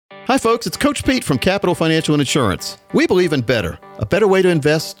Hi, folks. It's Coach Pete from Capital Financial and Insurance. We believe in better. A better way to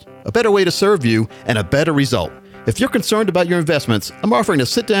invest, a better way to serve you, and a better result. If you're concerned about your investments, I'm offering to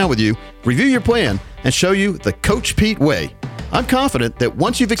sit down with you, review your plan, and show you the Coach Pete way. I'm confident that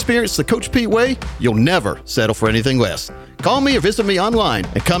once you've experienced the Coach Pete way, you'll never settle for anything less. Call me or visit me online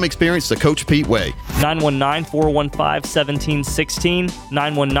and come experience the Coach Pete way. 919-415-1716,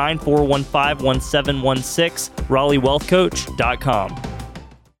 919-415-1716, RaleighWealthCoach.com.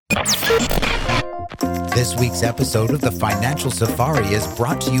 This week's episode of the Financial Safari is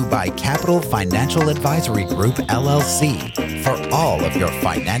brought to you by Capital Financial Advisory Group, LLC, for all of your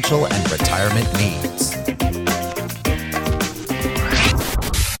financial and retirement needs.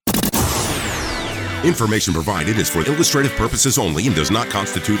 Information provided is for illustrative purposes only and does not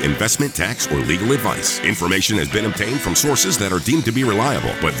constitute investment, tax, or legal advice. Information has been obtained from sources that are deemed to be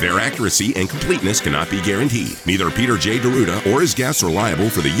reliable, but their accuracy and completeness cannot be guaranteed. Neither Peter J. D'Arruda or his guests are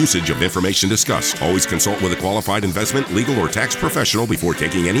liable for the usage of information discussed. Always consult with a qualified investment, legal, or tax professional before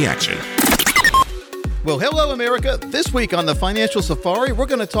taking any action. Well, hello, America. This week on the Financial Safari, we're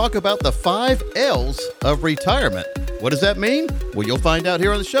going to talk about the 5 L's of retirement. What does that mean? Well, you'll find out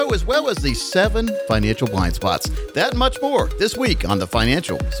here on the show, as well as the 7 financial blind spots. That and much more this week on the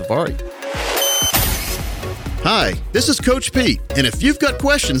Financial Safari. Hi, this is Coach Pete, and if you've got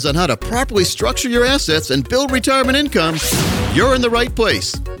questions on how to properly structure your assets and build retirement income, you're in the right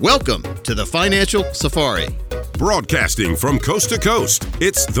place. Welcome to the Financial Safari. Broadcasting from coast to coast,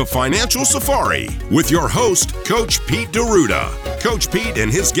 it's the Financial Safari with your host, Coach Pete D'Arruda. Coach Pete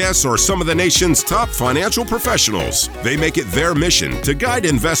and his guests are some of the nation's top financial professionals. They make it their mission to guide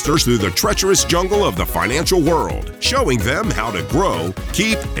investors through the treacherous jungle of the financial world, showing them how to grow,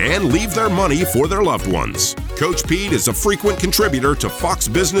 keep, and leave their money for their loved ones. Coach Pete is a frequent contributor to Fox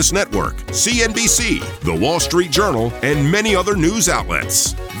Business Network, CNBC, The Wall Street Journal, and many other news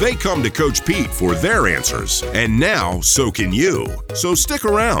outlets. They come to Coach Pete for their answers, and now so can you. So stick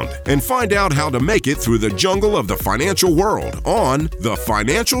around and find out how to make it through the jungle of the financial world on the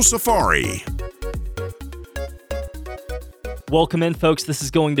Financial Safari. Welcome in, folks. This is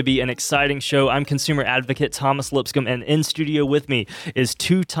going to be an exciting show. I'm consumer advocate Thomas Lipscomb, and in studio with me is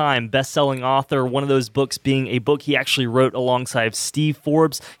 2-time best-selling author, one of those books being a book he actually wrote alongside Steve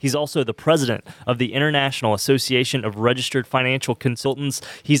Forbes. He's also the president of the International Association of Registered Financial Consultants.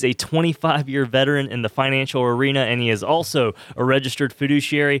 He's a 25-year veteran in the financial arena, and he is also a registered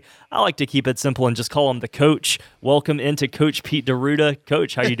fiduciary. I like to keep it simple and just call him the Coach. Welcome into Coach Pete D'Arruda.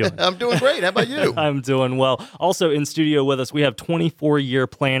 Coach, how you doing? I'm doing great. How about you? I'm doing well. Also in studio with us, we have 24-year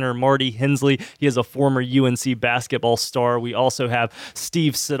planner Marty Hensley. He is a former UNC basketball star. We also have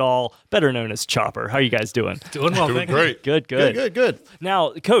Steve Siddall, better known as Chopper. How are you guys doing? Doing well, doing great. Good.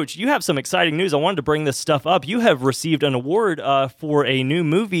 Now, Coach, you have some exciting news. I wanted to bring this stuff up. You have received an award for a new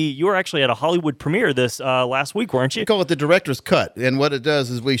movie. You were actually at a Hollywood premiere this last week, weren't you? We call it the director's cut, and what it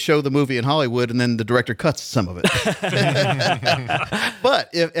does is we show the movie in Hollywood, and then the director cuts some of it.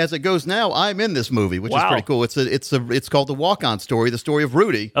 But as it goes now, I'm in this movie, which is pretty cool. It's called The Walk-On Story, the story of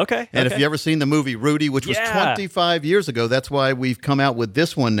Rudy. Okay. And if you ever seen the movie Rudy, which was 25 years ago, that's why we've come out with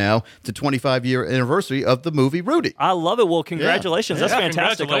this one now, the 25-year anniversary of the movie Rudy. I love it. Well, congratulations. That's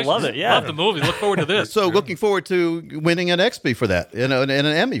fantastic. I love it. Yeah. Love the movie. Look forward to this. So looking forward to winning an XP for that and an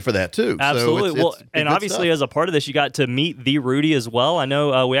Emmy for that, too. Absolutely. So and obviously, as a part of this, you got to meet the Rudy as well. I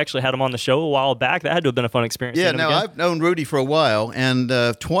know we actually had him on the show a while back. That had to have been a fun experience. Yeah, no, I've known Rudy for a while, and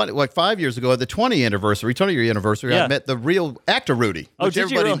 5 years ago, at the 20-year anniversary, I met the real actor Rudy, which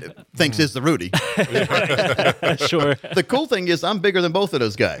everybody thinks is the Rudy. Sure. The cool thing is I'm bigger than both of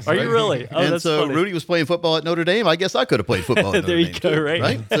those guys. Are you really? Oh, and that's so funny. Rudy was playing football at Notre Dame. I guess I could have played football at Notre Dame. There you go, too,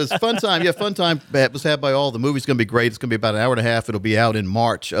 right? So it's a fun time. Yeah, fun time that was had by all. The movie's going to be great. It's going to be about an hour and a half. It'll be out in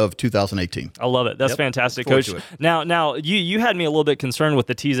March of 2018. I love it. That's fantastic, Coach. Now you had me a little bit concerned with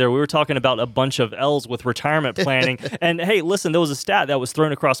the teaser. We were talking about a bunch of L's with retirement planning. And hey, listen, there was a stat that was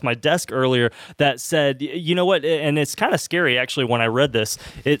thrown across my desk earlier that said, you know what, and it's kind of scary actually when I read this.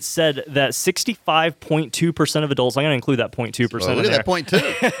 It said that 65.2% of adults, I'm going to include that 0.2% in look there, at that point, too.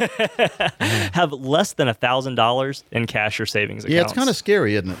 have less than $1,000 in cash or savings accounts. Yeah, it's kind of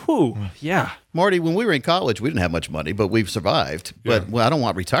scary, isn't it? Whew, yeah. Marty, when we were in college, we didn't have much money, but we've survived. But I don't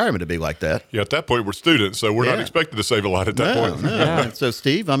want retirement to be like that. Yeah, at that point, we're students, so we're not expected to save a lot at that point. No. Yeah. So,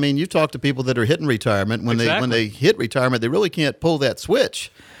 Steve, I mean, you talk to people that are hitting retirement. When they hit retirement, they really can't pull that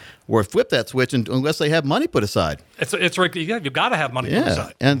switch or flip that switch unless they have money put aside. You've got to have money put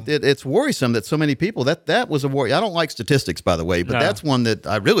aside. And it's worrisome that so many people, that was a worry. I don't like statistics, by the way, but that's one that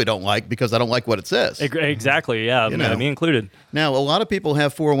I really don't like because I don't like what it says. Exactly, yeah, me included. Now, a lot of people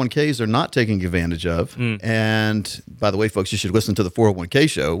have 401ks they're not taking advantage of. And by the way, folks, you should listen to the 401k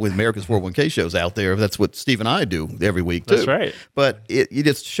show with America's 401k shows out there. That's what Steve and I do every week, too. That's right. But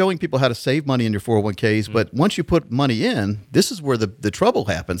it's showing people how to save money in your 401ks. But once you put money in, this is where the trouble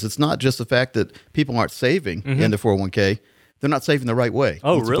happens. It's not just the fact that people aren't saving in their 401k. They're not saving the right way.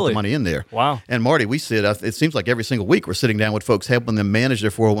 Oh, Once you really? Put the money in there. Wow. And Marty, we see it. It seems like every single week we're sitting down with folks, helping them manage their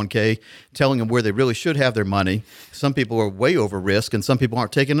 401k, telling them where they really should have their money. Some people are way over risk, and some people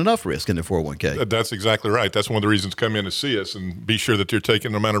aren't taking enough risk in their 401k. That's exactly right. That's one of the reasons come in to see us and be sure that you're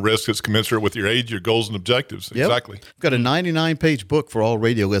taking the amount of risk that's commensurate with your age, your goals, and objectives. Yep. Exactly. We've got a 99-page book for all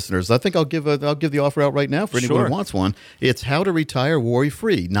radio listeners. I think I'll give the offer out right now for anyone who wants one. It's How to Retire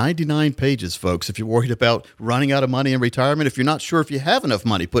Worry-Free. 99 pages, folks. If you're worried about running out of money in retirement, if you're not sure if you have enough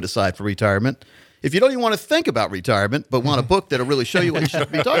money put aside for retirement, if you don't even want to think about retirement, but want a book that'll really show you what you should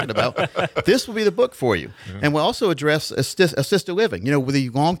be talking about, this will be the book for you. Yeah. And we'll also address assisted living, with the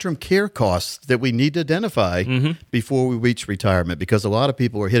long-term care costs that we need to identify before we reach retirement, because a lot of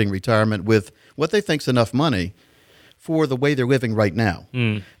people are hitting retirement with what they think is enough money for the way they're living right now.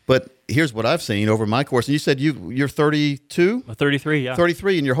 But here's what I've seen over my course. And you said you're 32? 33, yeah.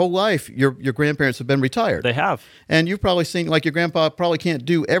 33, and your whole life, your grandparents have been retired. They have. And you've probably seen, like, your grandpa probably can't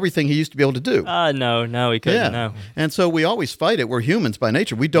do everything he used to be able to do. No, he couldn't, no. And so we always fight it. We're humans by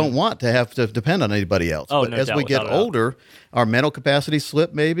nature. We don't want to have to depend on anybody else. Oh, but no as doubt, we get older, our mental capacities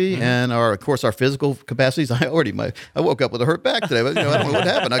slip maybe, and of course, our physical capacities. I woke up with a hurt back today. But, I don't know what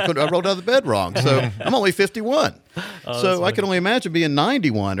happened. I rolled out of the bed wrong. So I'm only 51. So I can only imagine being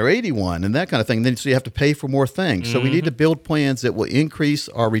 91 or 81 and that kind of thing. Then so you have to pay for more things. So we need to build plans that will increase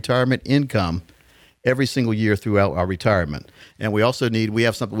our retirement income every single year throughout our retirement. And we also we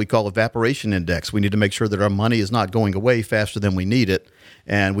have something we call evaporation index. We need to make sure that our money is not going away faster than we need it,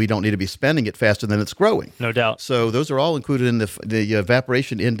 and we don't need to be spending it faster than it's growing. No doubt. So those are all included in the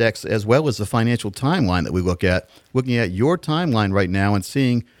evaporation index, as well as the financial timeline that we look at, looking at your timeline right now and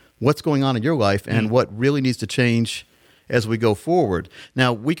seeing what's going on in your life and what really needs to change as we go forward.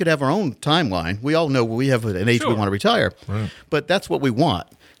 Now, we could have our own timeline. We all know we have an age we want to retire, but that's what we want.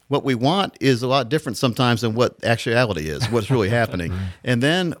 What we want is a lot different sometimes than what actuality is, what's really happening. And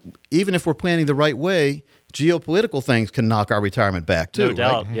then, even if we're planning the right way, geopolitical things can knock our retirement back too. No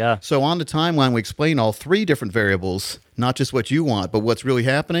doubt, right? yeah. So on the timeline, we explain all three different variables, not just what you want, but what's really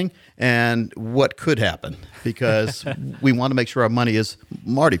happening and what could happen, because we want to make sure our money is,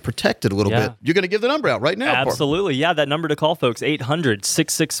 Marty, protected a little bit. You're going to give the number out right now. Absolutely. Yeah, that number to call, folks,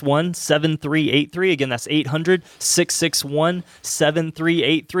 800-661-7383. Again, that's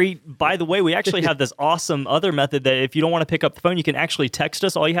 800-661-7383. By the way, we actually have this awesome other method that if you don't want to pick up the phone, you can actually text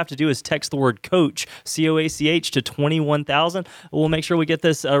us. All you have to do is text the word COACH, COACH, to 21,000. We'll make sure we get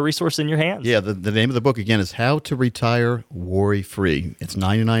this resource in your hands. Yeah, the name of the book, again, is How to Retire Worry-Free. It's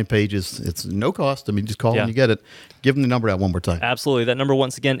 99 pages. It's no cost. I mean, just call and you get it. Give them the number out one more time. Absolutely. That number,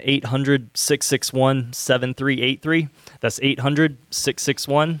 once again, 800-661-7383. That's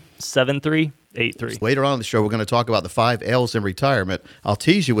 800-661-7383. Later on in the show, we're going to talk about the 5 L's in retirement. I'll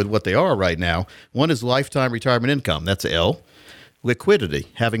tease you with what they are right now. One is lifetime retirement income. That's L. Liquidity,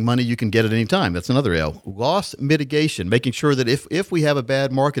 having money you can get at any time. That's another L. Loss mitigation, making sure that if we have a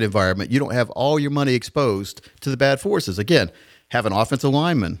bad market environment, you don't have all your money exposed to the bad forces. Again, have an offensive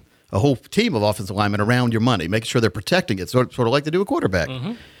lineman, a whole team of offensive linemen around your money, making sure they're protecting it, sort of like they do a quarterback.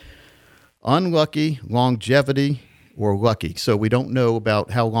 Unlucky, longevity, or lucky. So we don't know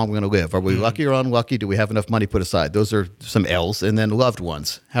about how long we're going to live. Are we lucky or unlucky? Do we have enough money put aside? Those are some L's. And then loved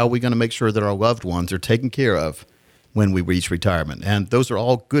ones. How are we going to make sure that our loved ones are taken care of when we reach retirement? And those are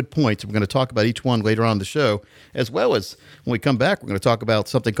all good points. We're going to talk about each one later on in the show, as well as when we come back, we're going to talk about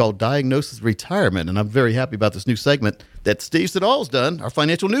something called Diagnosis Retirement. And I'm very happy about this new segment that Steve Siddall's done, our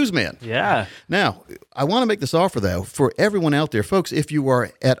financial newsman. Yeah. Now, I want to make this offer, though, for everyone out there. Folks, if you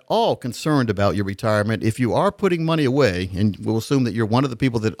are at all concerned about your retirement, if you are putting money away, and we'll assume that you're one of the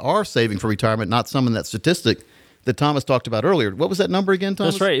people that are saving for retirement, not some in that statistic that Thomas talked about earlier. What was that number again,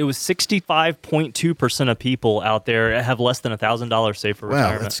 Thomas? That's right. It was 65.2% of people out there have less than $1,000 saved for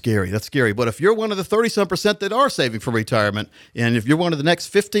retirement. Wow, that's scary. That's scary. But if you're one of the 30-some% that are saving for retirement, and if you're one of the next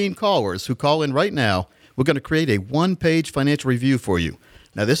 15 callers who call in right now, we're going to create a one-page financial review for you.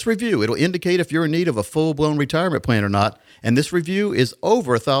 Now, this review, it'll indicate if you're in need of a full-blown retirement plan or not, and this review is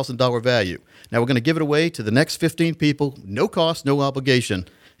over $1,000 value. Now, we're going to give it away to the next 15 people, no cost, no obligation.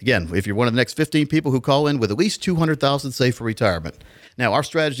 Again, if you're one of the next 15 people who call in with at least $200,000 saved for retirement. Now, our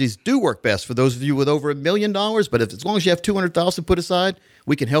strategies do work best for those of you with over $1 million, but as long as you have $200,000 put aside,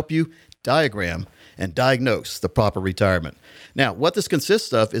 we can help you diagram and diagnose the proper retirement. Now, what this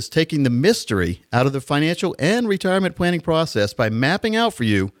consists of is taking the mystery out of the financial and retirement planning process by mapping out for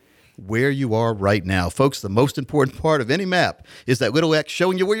you where you are right now. Folks, the most important part of any map is that little X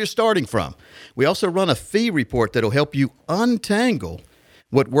showing you where you're starting from. We also run a fee report that'll help you untangle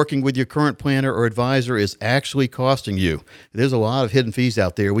what working with your current planner or advisor is actually costing you. There's a lot of hidden fees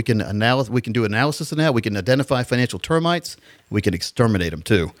out there. We can do analysis on that. We can identify financial termites. We can exterminate them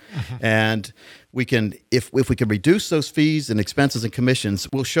too. And we can, if we can reduce those fees and expenses and commissions,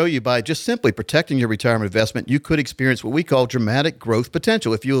 we'll show you by just simply protecting your retirement investment, you could experience what we call dramatic growth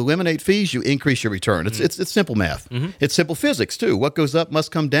potential. If you eliminate fees, you increase your return. It's simple math. It's simple physics too. What goes up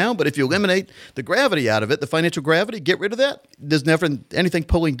must come down. But if you eliminate the gravity out of it, the financial gravity, get rid of that, there's never anything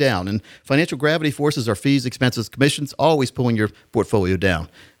pulling down. And financial gravity forces are fees, expenses, commissions, always pulling your portfolio down.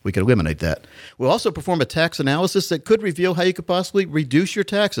 We can eliminate that. We'll also perform a tax analysis that could reveal how you could possibly reduce your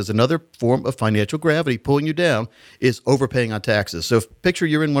taxes. Another form of financial gravity pulling you down is overpaying on taxes. So picture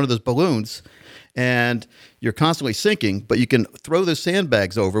you're in one of those balloons and you're constantly sinking, but you can throw those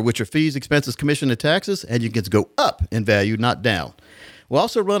sandbags over, which are fees, expenses, commission, and taxes, and you can go up in value, not down. We'll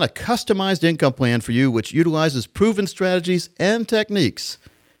also run a customized income plan for you, which utilizes proven strategies and techniques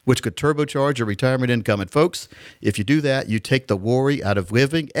which could turbocharge your retirement income. And folks, if you do that, you take the worry out of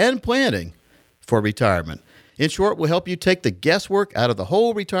living and planning for retirement. In short, we'll help you take the guesswork out of the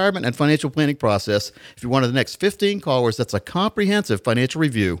whole retirement and financial planning process. If you're one of the next 15 callers, that's a comprehensive financial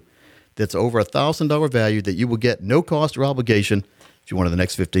review that's over $1,000 value that you will get no cost or obligation if you're one of the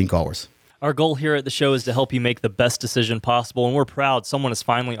next 15 callers. Our goal here at the show is to help you make the best decision possible, and we're proud someone is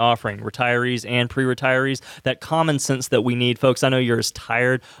finally offering retirees and pre-retirees that common sense that we need. Folks, I know you're as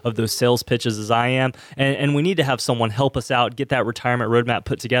tired of those sales pitches as I am, and we need to have someone help us out, get that retirement roadmap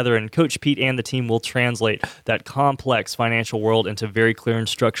put together, and Coach Pete and the team will translate that complex financial world into very clear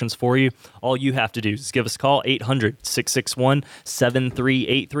instructions for you. All you have to do is give us a call,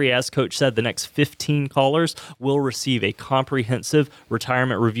 800-661-7383. As Coach said, the next 15 callers will receive a comprehensive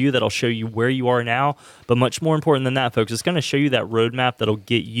retirement review that'll show you where you are now, but much more important than that, folks, it's going to show you that roadmap that'll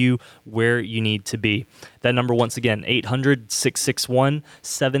get you where you need to be. That number, once again,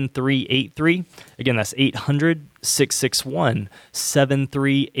 800-661-7383. Again, that's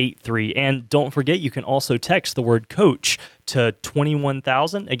 800-661-7383. And don't forget, you can also text the word coach to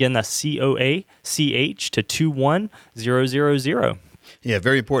 21,000. Again, that's COACH to 21000. Yeah,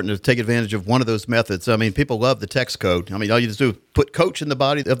 very important to take advantage of one of those methods. I mean, people love the text code. I mean, all you just do is put coach in the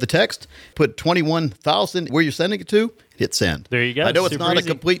body of the text, put 21,000 where you're sending it to, hit send. There you go. I know it's Super not easy.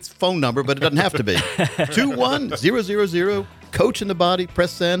 a complete phone number, but it doesn't have to be. 21000, coach in the body,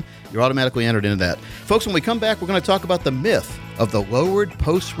 press send. You're automatically entered into that. Folks, when we come back, we're going to talk about the myth of the lowered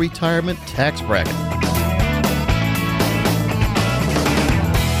post-retirement tax bracket.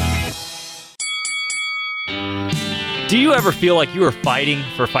 Do you ever feel like you are fighting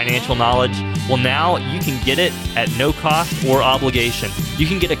for financial knowledge? Well, now you can get it at no cost or obligation. You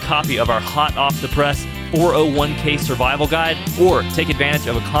can get a copy of our hot off the press 401k survival guide or take advantage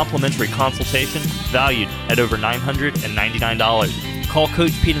of a complimentary consultation valued at over $999. Call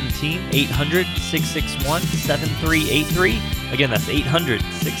Coach Pete and the team, 800-661-7383. Again, that's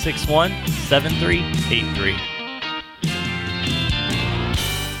 800-661-7383.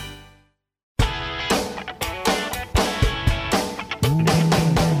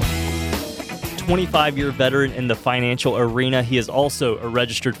 25-year veteran in the financial arena. He is also a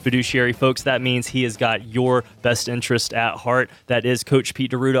registered fiduciary, folks. That means he has got your best interest at heart. That is Coach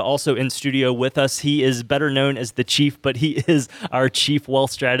Pete D'Arruda, also in studio with us. He is better known as the Chief, but he is our Chief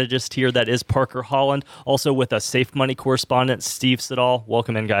Wealth Strategist here. That is Parker Holland. Also with us, Safe Money correspondent Steve Siddall.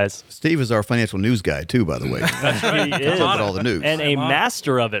 Welcome in, guys. Steve is our financial news guy, too, by the way. He is. All the news. And a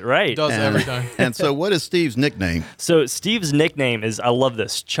master of it, right? Does everything. And so what is Steve's nickname? So Steve's nickname is, I love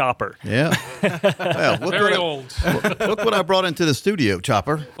this, Chopper. Yeah. Well, Very old. Look what I brought into the studio,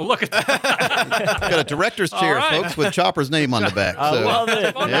 Chopper. Well, look at that. Got a director's chair, right. folks, with Chopper's name on the back. I love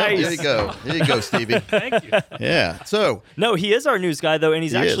it. Yeah, Nice. Here you go. Here you go, Stevie. Thank you. Yeah. So No, he is our news guy, though, and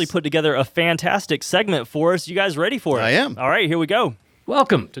he's He actually is. put together a fantastic segment for us. You guys ready for it? I am. All right, here we go.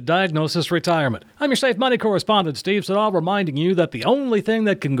 Welcome to Diagnosis Retirement. I'm your Safe Money correspondent, Steve Siddall, reminding you that the only thing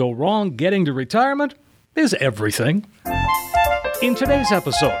that can go wrong getting to retirement is everything. In today's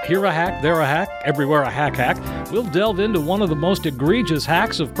episode, here a hack, there a hack, everywhere a hack, we'll delve into one of the most egregious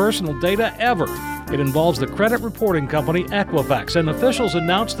hacks of personal data ever. It involves the credit reporting company Equifax, and officials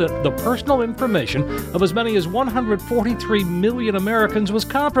announced that the personal information of as many as 143 million Americans was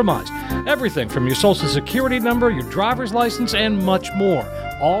compromised. Everything from your social security number, your driver's license, and much more,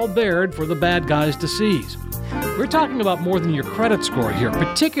 all bared for the bad guys to seize. We're talking about more than your credit score here,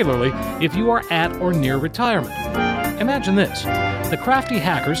 particularly if you are at or near retirement. Imagine this. The crafty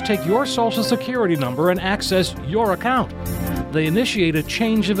hackers take your social security number and access your account. They initiate a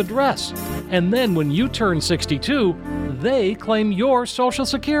change of address, and then when you turn 62, they claim your social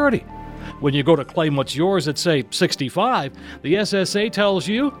security. When you go to claim what's yours at, say, 65, the SSA tells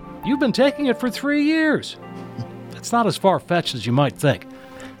you you've been taking it for 3 years. It's not as far-fetched as you might think.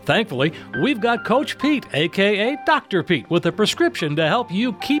 Thankfully, we've got Coach Pete, a.k.a. Dr. Pete, with a prescription to help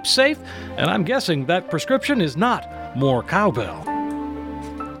you keep safe, and I'm guessing that prescription is not more cowbell.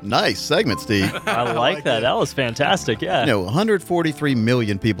 Nice segment, Steve. I like that. That was fantastic. Yeah. 143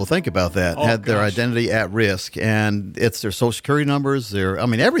 million people, think about that, had their identity at risk, and it's their social security numbers,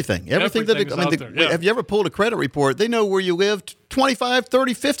 everything. Have you ever pulled a credit report? They know where you lived 25,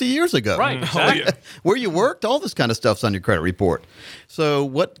 30, 50 years ago. Right, exactly. Where you worked, all this kind of stuff's on your credit report. So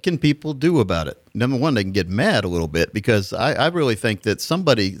what can people do about it? Number one, they can get mad a little bit because I really think that some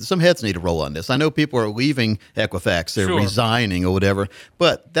heads need to roll on this. I know people are leaving Equifax, they're resigning or whatever,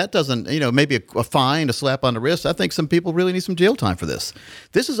 but that doesn't, maybe a fine, a slap on the wrist. I think some people really need some jail time for this.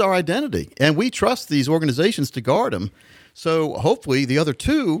 This is our identity, and we trust these organizations to guard them. So hopefully the other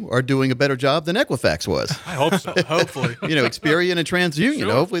two are doing a better job than Equifax was. I hope so. Hopefully. Experian and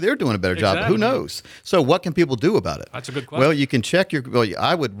TransUnion. Hopefully they're doing a better job. But who knows? So what can people do about it? That's a good question. Well, you can check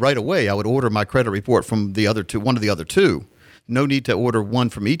I would order my credit report from the other two, one of the other two. No need to order one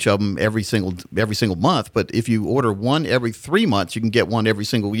from each of them every single month. But if you order one every 3 months, you can get one every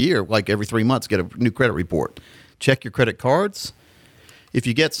single year. Like every 3 months, get a new credit report. Check your credit cards. If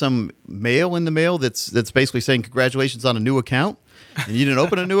you get some mail in the mail that's basically saying congratulations on a new account and you didn't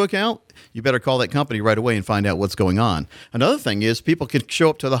open a new account, you better call that company right away and find out what's going on. Another thing is people can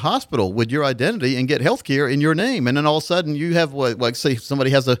show up to the hospital with your identity and get health care in your name. And then all of a sudden you have say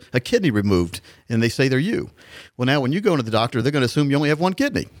somebody has a kidney removed and they say they're you. Well, now when you go to the doctor, they're going to assume you only have one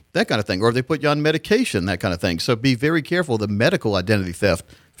kidney, that kind of thing. Or if they put you on medication, that kind of thing. So be very careful. The medical identity theft,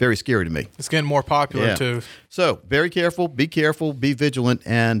 very scary to me. It's getting more popular, too. So very careful, be vigilant,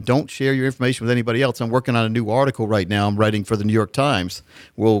 and don't share your information with anybody else. I'm working on a new article right now. I'm writing for the New York Times.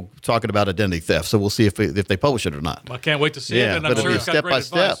 We're talking about identity theft, so we'll see if they publish it or not. I can't wait to see it, and I'm but sure it'll it's be got step great by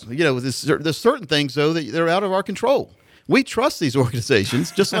advice. step. There's certain things, though, that they're out of our control. We trust these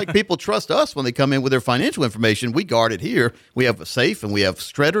organizations, just like people trust us when they come in with their financial information. We guard it here. We have a safe, and we have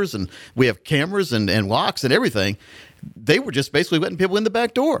shredders, and we have cameras and locks and everything. They were just basically letting people in the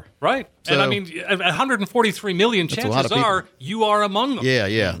back door. Right. So, and 143 million, chances are you are among them.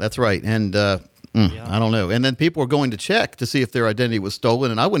 Yeah, that's right. And I don't know. And then people were going to check to see if their identity was stolen,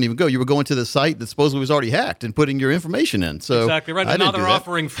 and I wouldn't even go. You were going to the site that supposedly was already hacked and putting your information in. So exactly right. And now they're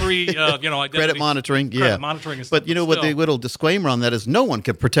offering free, identity. Credit monitoring. Credit monitoring and stuff. But what the little disclaimer on that is no one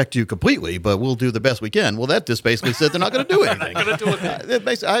can protect you completely, but we'll do the best we can. Well, that just basically said they're not going to do anything. They're not going to do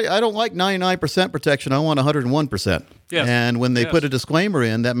it. I don't like 99% protection. I want 101%. Yes. And when they put a disclaimer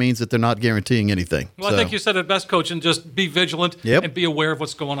in, that means that they're not guaranteeing anything. Well, I think you said it best, Coach, and just be vigilant and be aware of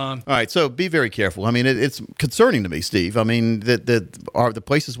what's going on. All right, so be very careful. I mean, it's concerning to me, Steve. I mean, that are the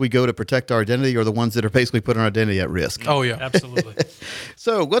places we go to protect our identity are the ones that are basically putting our identity at risk. Oh, yeah. Absolutely.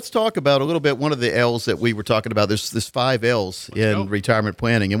 So let's talk about a little bit one of the L's that we were talking about. There's 5 L's in retirement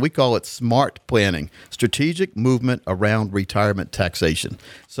planning, and we call it SMART planning, strategic movement around retirement taxation.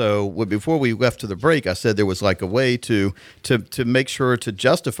 So before we left to the break, I said there was like a way to make sure to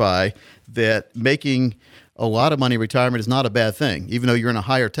justify that making a lot of money in retirement is not a bad thing, even though you're in a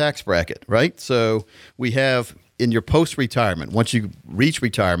higher tax bracket, right? So we have in your post-retirement, once you reach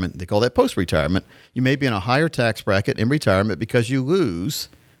retirement, they call that post-retirement, you may be in a higher tax bracket in retirement because you lose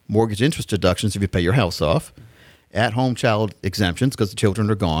mortgage interest deductions if you pay your house off, at-home child exemptions because the children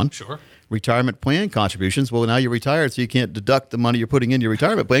are gone. Sure. Retirement plan contributions. Well, now you're retired, so you can't deduct the money you're putting into your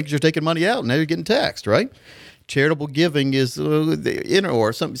retirement plan because you're taking money out, and now you're getting taxed, right? Charitable giving is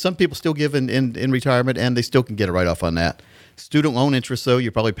or some people still give in retirement, and they still can get a write-off on that. Student loan interest, though,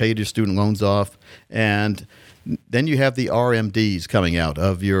 you probably paid your student loans off. And then you have the RMDs coming out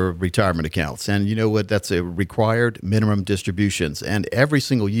of your retirement accounts. And you know what? That's a required minimum distributions. And every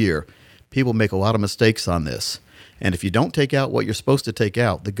single year, people make a lot of mistakes on this. And if you don't take out what you're supposed to take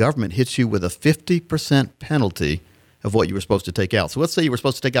out, the government hits you with a 50% penalty of what you were supposed to take out. So let's say you were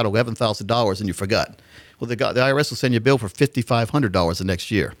supposed to take out $11,000 and you forgot. Well, the IRS will send you a bill for $5,500 the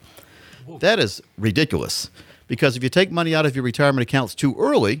next year. That is ridiculous, because if you take money out of your retirement accounts too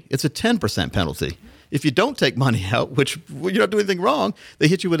early, it's a 10% penalty. If you don't take money out, which you're not doing anything wrong, they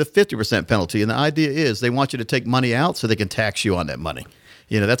hit you with a 50% penalty. And the idea is they want you to take money out so they can tax you on that money.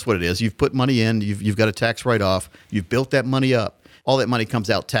 That's what it is. You've put money in, you've got a tax write-off, you've built that money up. All that money comes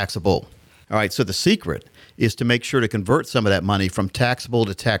out taxable. All right, so the secret is to make sure to convert some of that money from taxable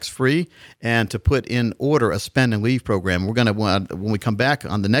to tax-free and to put in order a spend and leave program. We're going to, when we come back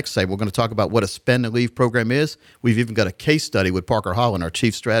on the next site, we're going to talk about what a spend and leave program is. We've even got a case study with Parker Holland, our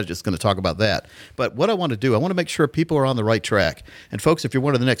chief strategist, going to talk about that. But what I want to do, I want to make sure people are on the right track. And folks, if you're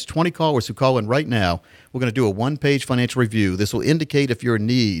one of the next 20 callers who call in right now, we're going to do a one-page financial review. This will indicate if you're in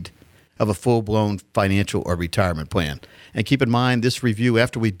need of a full-blown financial or retirement plan. And keep in mind, this review,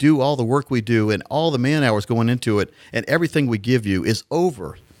 after we do all the work we do and all the man hours going into it and everything we give you, is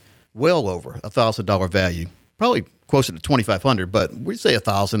well over $1,000 value. Probably closer to $2,500, but we say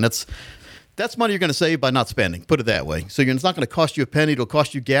 $1,000. That's money you're going to save by not spending, put it that way. So it's not going to cost you a penny. It'll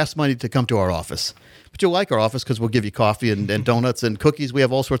cost you gas money to come to our office. But you'll like our office because we'll give you coffee and donuts and cookies. We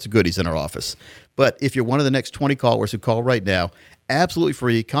have all sorts of goodies in our office. But if you're one of the next 20 callers who call right now, absolutely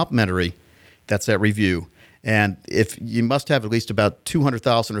free, complimentary, that's that review. And if you must have at least about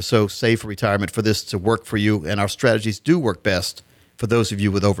 $200,000 or so saved for retirement for this to work for you, and our strategies do work best for those of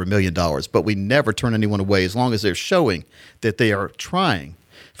you with over $1 million. But we never turn anyone away as long as they're showing that they are trying.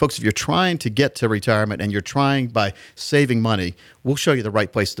 Folks, if you're trying to get to retirement and you're trying by saving money, we'll show you the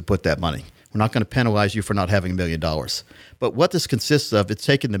right place to put that money. We're not going to penalize you for not having $1 million. But what this consists of, it's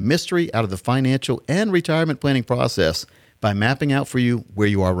taking the mystery out of the financial and retirement planning process by mapping out for you where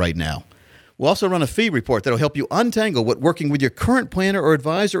you are right now. We'll also run a fee report that'll help you untangle what working with your current planner or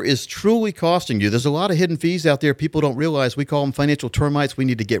advisor is truly costing you. There's a lot of hidden fees out there people don't realize. We call them financial termites. We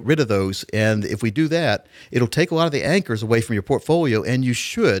need to get rid of those. And if we do that, it'll take a lot of the anchors away from your portfolio, and you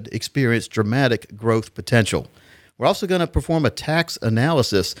should experience dramatic growth potential. We're also going to perform a tax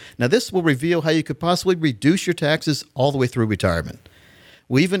analysis. Now, this will reveal how you could possibly reduce your taxes all the way through retirement.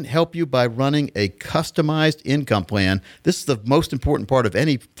 We'll even help you by running a customized income plan. This is the most important part of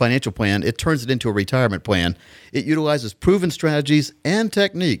any financial plan. It turns it into a retirement plan. It utilizes proven strategies and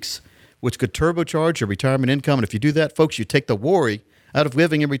techniques which could turbocharge your retirement income. And if you do that, folks, you take the worry out of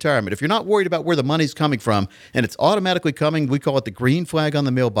living in retirement. If you're not worried about where the money's coming from and it's automatically coming, we call it the green flag on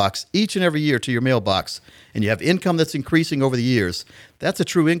the mailbox each and every year to your mailbox, and you have income that's increasing over the years, that's a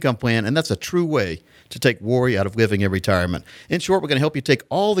true income plan, and that's a true way to take worry out of living in retirement. In short, we're going to help you take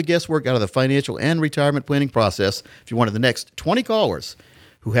all the guesswork out of the financial and retirement planning process. If you're one of the next 20 callers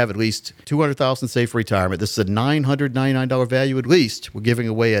who have at least $200,000 saved for retirement, this is a $999 value at least. We're giving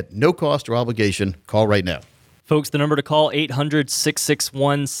away at no cost or obligation. Call right now. Folks, the number to call,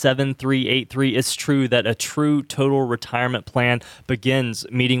 800-661-7383. It's true that a true total retirement plan begins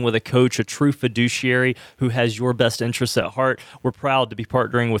meeting with a coach, a true fiduciary who has your best interests at heart. We're proud to be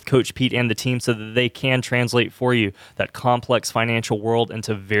partnering with Coach Pete and the team so that they can translate for you that complex financial world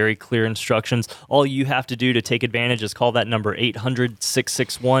into very clear instructions. All you have to do to take advantage is call that number,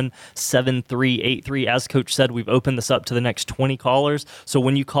 800-661-7383. As Coach said, we've opened this up to the next 20 callers. So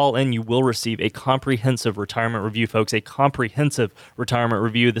when you call in, you will receive a comprehensive retirement review, folks, a comprehensive retirement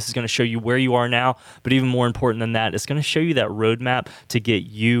review. This is going to show you where you are now, but even more important than that, it's going to show you that roadmap to get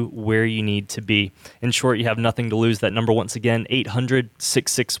you where you need to be. In short, you have nothing to lose. That number, once again,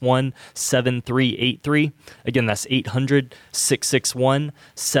 800-661-7383. Again, that's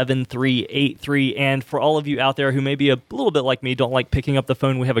 800-661-7383. And for all of you out there who may be a little bit like me, don't like picking up the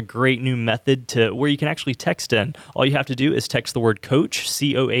phone, we have a great new method to where you can actually text in. All you have to do is text the word COACH,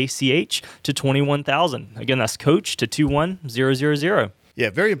 COACH, to 21,000. Again, that's COACH to 21000. Yeah,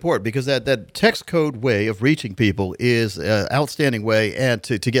 very important, because that text code way of reaching people is an outstanding way and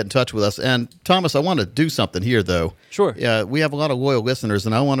to get in touch with us. And Thomas, I want to do something here, though. Sure. We have a lot of loyal listeners,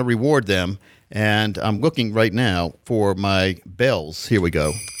 and I want to reward them. And I'm looking right now for my bells. Here we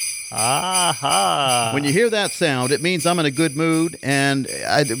go. Aha. When you hear that sound, it means I'm in a good mood, and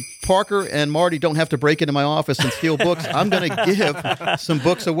Parker and Marty don't have to break into my office and steal books. I'm going to give some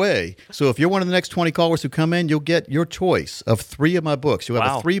books away. So if you're one of the next 20 callers who come in, you'll get your choice of 3 of my books. You'll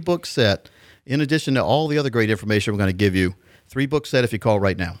have a 3-book set, in addition to all the other great information we're going to give you. 3-book set if you call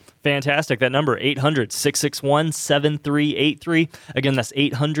right now. Fantastic. That number, 800-661-7383. Again, that's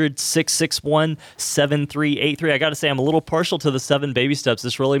 800-661-7383. I got to say, I'm a little partial to the 7 Baby Steps.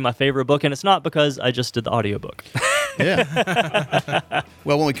 It's really my favorite book, and it's not because I just did the audiobook. Yeah.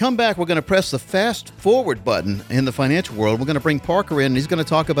 Well, when we come back, we're going to press the fast forward button in the financial world. We're going to bring Parker in, and he's going to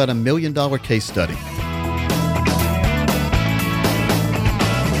talk about $1 million case study.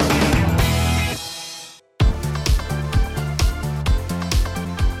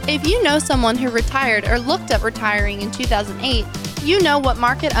 If you know someone who retired or looked at retiring in 2008, you know what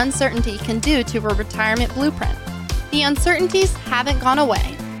market uncertainty can do to a retirement blueprint. The uncertainties haven't gone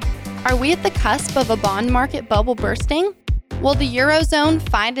away. Are we at the cusp of a bond market bubble bursting? Will the Eurozone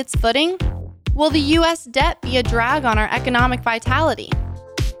find its footing? Will the U.S. debt be a drag on our economic vitality?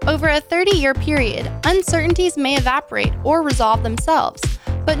 Over a 30-year period, uncertainties may evaporate or resolve themselves,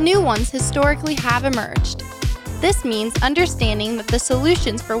 but new ones historically have emerged. This means understanding that the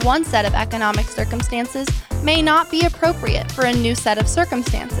solutions for one set of economic circumstances may not be appropriate for a new set of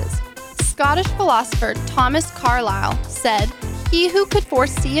circumstances. Scottish philosopher Thomas Carlyle said, "He who could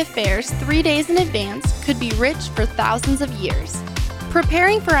foresee affairs 3 days in advance could be rich for thousands of years."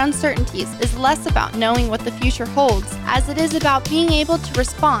 Preparing for uncertainties is less about knowing what the future holds as it is about being able to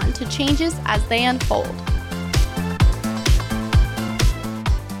respond to changes as they unfold.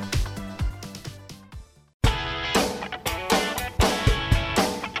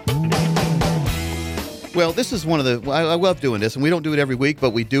 Well, this is one of the, I love doing this, and we don't do it every week, but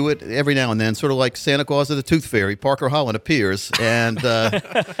we do it every now and then, sort of like Santa Claus of the Tooth Fairy. Parker Holland appears, and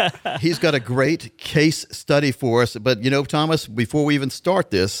he's got a great case study for us. But, Thomas, before we even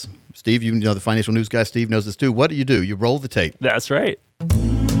start this, Steve, the financial news guy, Steve knows this too. What do? You roll the tape. That's right.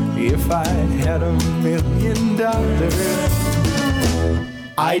 If I had $1 million,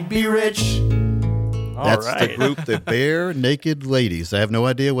 I'd be rich. That's the group, the Bare Naked Ladies. I have no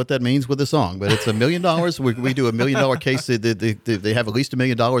idea what that means with the song, but it's $1 million. We do $1 million case. They have at least $1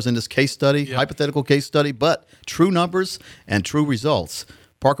 million in this case study, hypothetical case study, but true numbers and true results.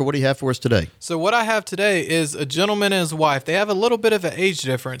 Parker, what do you have for us today? So what I have today is a gentleman and his wife. They have a little bit of an age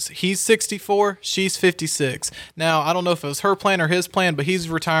difference. He's 64, she's 56. Now, I don't know if it was her plan or his plan, but he's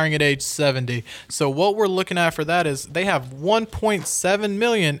retiring at age 70. So what we're looking at for that is they have $1.7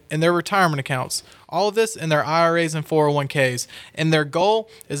 million in their retirement accounts. All of this in their IRAs and 401ks. And their goal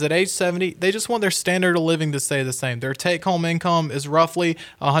is at age 70, they just want their standard of living to stay the same. Their take-home income is roughly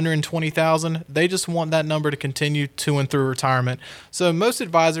 $120,000. They just want that number to continue to and through retirement. So most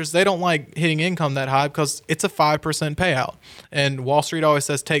advisors, they don't like hitting income that high because it's a 5% payout. And Wall Street always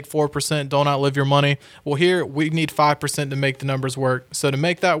says take 4%, don't outlive your money. Well, here we need 5% to make the numbers work. So to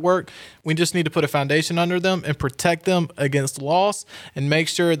make that work, we just need to put a foundation under them and protect them against loss and make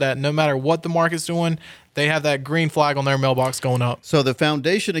sure that no matter what the market's doing, they have that green flag on their mailbox going up. So the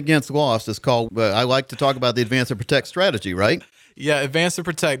foundation against loss is called, I like to talk about the Advance and Protect strategy, right? Yeah, Advance and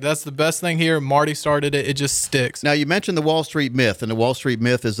Protect. That's the best thing here. Marty started it. It just sticks. Now, you mentioned the Wall Street myth, and the Wall Street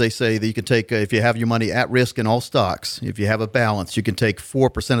myth is they say that you can take, if you have your money at risk in all stocks, if you have a balance, you can take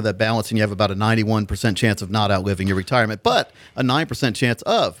 4% of that balance and you have about a 91% chance of not outliving your retirement, but a 9% chance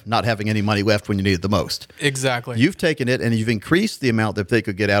of not having any money left when you need it the most. Exactly. You've taken it and you've increased the amount that they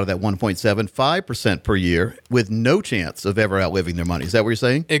could get out of that 1.75% per year with no chance of ever outliving their money. Is that what you're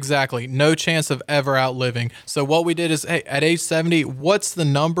saying? Exactly. No chance of ever outliving. So what we did is, hey, at age 70, what's the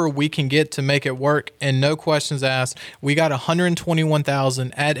number we can get to make it work? And no questions asked. We got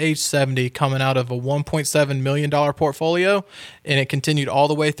 $121,000 at age 70 coming out of a $1.7 million portfolio, and it continued all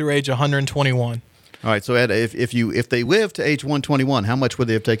the way through age 121. All right. So Ed, if they lived to age 121, how much would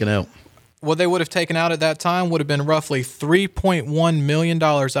they have taken out? What they would have taken out at that time would have been roughly $3.1 million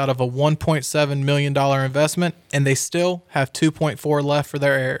out of a $1.7 million investment, and they still have $2.4 left for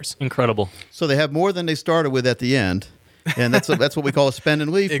their heirs. Incredible. So they have more than they started with at the end. And that's what we call a spend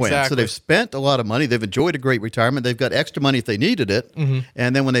and leave plan. Exactly. So they've spent a lot of money. They've enjoyed a great retirement. They've got extra money if they needed it. Mm-hmm.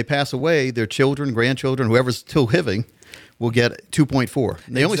 And then when they pass away, their children, grandchildren, whoever's still living, will get 2.4.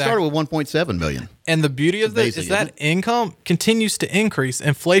 They only started with 1.7 million. And the beauty of this is that income continues to increase.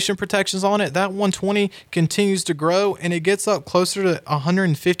 Inflation protections on it, that 120 continues to grow, and it gets up closer to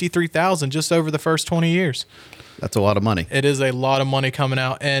 153,000 just over the first 20 years. That's a lot of money. It is a lot of money coming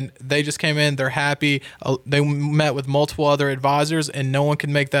out, and they just came in. They're happy. They met with multiple other advisors, and no one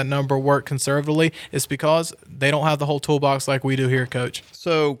can make that number work conservatively. It's because they don't have the whole toolbox like we do here, Coach.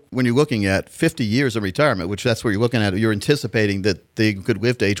 So when you're looking at 50 years of retirement, which that's what you're looking at, you're anticipating that they could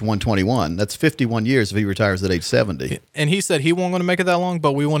live to age 121. That's 51 years if he retires at age 70. And he said he wasn't going to make it that long,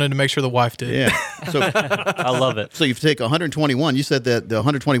 but we wanted to make sure the wife did. Yeah. So I love it. So you take 121. You said that the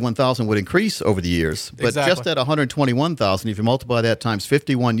 121,000 would increase over the years, but Exactly. just at 121,000, if you multiply that times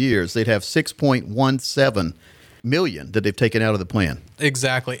 51 years, they'd have 6.17 million that they've taken out of the plan.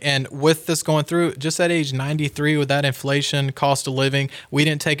 Exactly. And with this going through, just at age 93 with that inflation, cost of living, we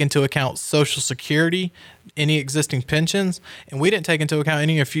didn't take into account Social Security. any existing pensions, and we didn't take into account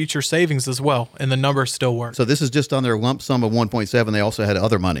any of future savings as well, and the numbers still work. So this is just on their lump sum of 1.7. They also had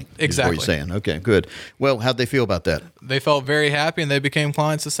other money. Exactly. Is what you're saying. Okay, good. Well, how'd they feel about that? They felt very happy, and they became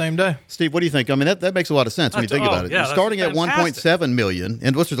clients the same day. Steve, what do you think? I mean, that makes a lot of sense when you think about it. Yeah, Starting at fantastic. 1.7 million,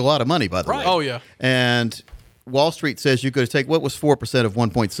 and which is a lot of money, by the way. Oh, yeah. And Wall Street says you could take, what was 4% of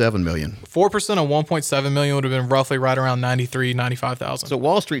 1.7 million? 4% of 1.7 million would have been roughly right around 95,000. So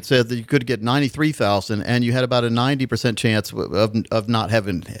Wall Street said that you could get 93,000, and you had about a 90% chance of not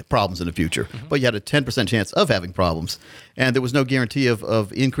having problems in the future. But you had a 10% chance of having problems. And there was no guarantee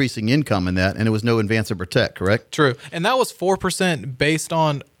of increasing income in that, and there was no advance or protect, correct? True. And that was 4% based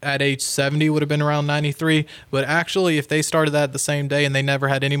on at age 70 would have been around 93. But actually, if they started that the same day and they never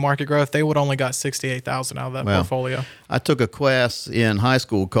had any market growth, they would only got 68,000 out of that portfolio. I took a class in high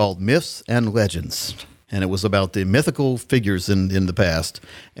school called Myths and Legends, and it was about the mythical figures in the past.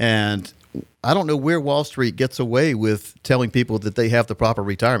 And I don't know where Wall Street gets away with telling people that they have the proper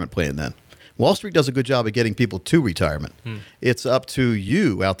retirement plan then. Wall Street does a good job of getting people to retirement. It's up to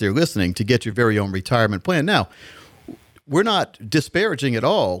you out there listening to get your very own retirement plan. Now, we're not disparaging at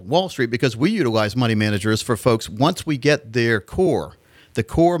all Wall Street, because we utilize money managers for folks once we get their core, the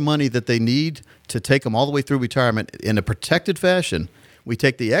core money that they need to take them all the way through retirement in a protected fashion. We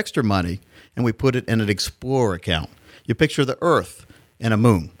take the extra money and we put it in an Explorer account. You picture the Earth and a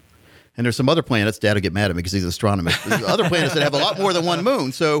moon. And there's some other planets. Dad will get mad at me because he's an astronomist. There's other planets that have a lot more than one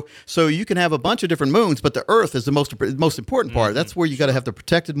moon. So you can have a bunch of different moons, but the Earth is the most important part. That's where you got to have the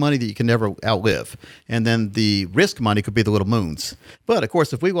protected money that you can never outlive. And then the risk money could be the little moons. But, of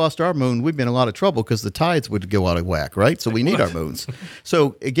course, if we lost our moon, we'd be in a lot of trouble because the tides would go out of whack, right? So we need our moons.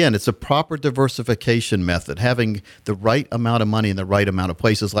 So, again, it's a proper diversification method, having the right amount of money in the right amount of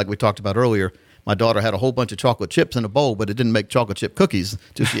places, like we talked about earlier. My daughter had a whole bunch of chocolate chips in a bowl, but it didn't make chocolate chip cookies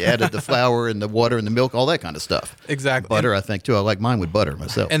until she added the flour and the water and the milk, all that kind of stuff. Exactly. Butter, I think, too. I like mine with butter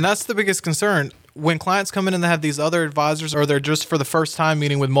myself. And that's the biggest concern. When clients come in and they have these other advisors, or they're just for the first time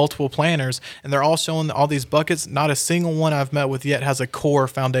meeting with multiple planners, and they're all showing all these buckets, not a single one I've met with yet has a core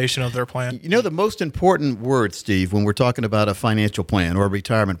foundation of their plan. You know, the most important word, Steve, when we're talking about a financial plan or a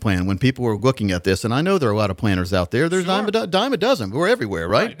retirement plan, when people are looking at this, and I know there are a lot of planners out there, there's dime a dozen. We're everywhere,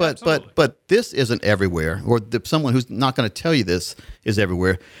 right? But this isn't everywhere, or someone who's not going to tell you this is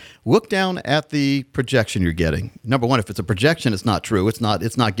everywhere. Look down at the projection you're getting. Number one, if it's a projection, it's not true. It's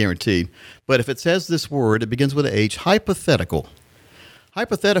not guaranteed. But if it says this word, it begins with an H, hypothetical.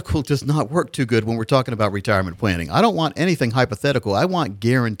 Hypothetical does not work too good when we're talking about retirement planning. I don't want anything hypothetical. I want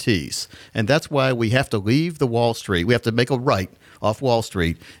guarantees. And that's why we have to leave the Wall Street. We have to make a right off Wall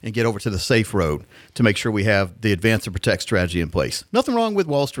Street and get over to the safe road to make sure we have the advance and protect strategy in place. Nothing wrong with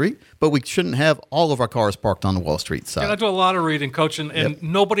Wall Street, but we shouldn't have all of our cars parked on the Wall Street side. And I do a lot of reading, Coach, and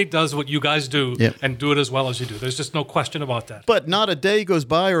nobody does what you guys do and do it as well as you do. There's just no question about that. But not a day goes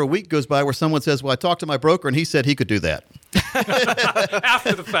by or a week goes by where someone says, well, I talked to my broker and he said he could do that.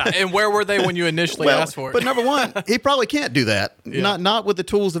 After the fact. And where were they when you initially asked for it? But number one, he probably can't do that. Not with the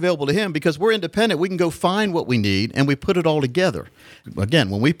tools available to him, because we're independent. We can go find what we need and we put it all together. Again,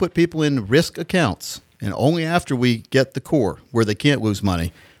 when we put people in risk accounts, and only after we get the core where they can't lose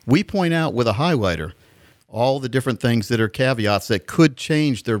money, we point out with a highlighter all the different things that are caveats that could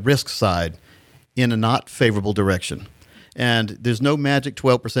change their risk side in a not favorable direction. And there's no magic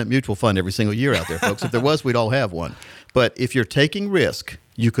 12% mutual fund every single year out there, folks. If there was, we'd all have one. But if you're taking risk,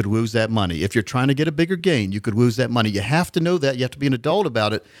 you could lose that money. If you're trying to get a bigger gain, you could lose that money. You have to know that. You have to be an adult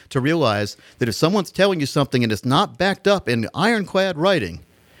about it to realize that if someone's telling you something and it's not backed up in ironclad writing,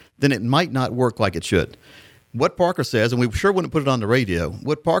 then it might not work like it should. What Parker says, and we sure wouldn't put it on the radio,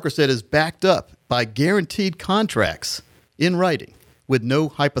 what Parker said is backed up by guaranteed contracts in writing, with no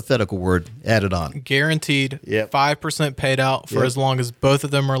hypothetical word added on. Guaranteed, 5% paid out for as long as both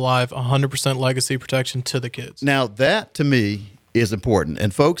of them are alive, 100% legacy protection to the kids. Now, that to me is important.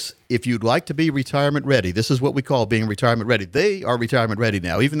 And folks, if you'd like to be retirement ready, this is what we call being retirement ready. They are retirement ready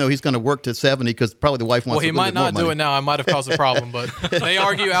now, even though he's going to work to 70 because probably the wife wants Well, he might not do it now. I might have caused a problem, but they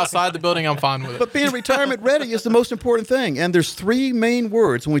argue outside the building. I'm fine with it. But being retirement ready is the most important thing. And there's three main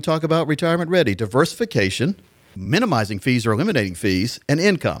words when we talk about retirement ready: diversification, minimizing fees or eliminating fees, and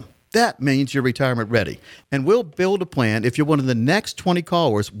income. That means you're retirement ready. And we'll build a plan. If you're one of the next 20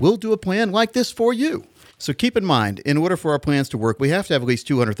 callers, we'll do a plan like this for you. So keep in mind, in order for our plans to work, we have to have at least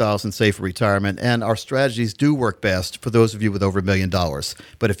 $200,000 saved for retirement, and our strategies do work best for those of you with over $1 million.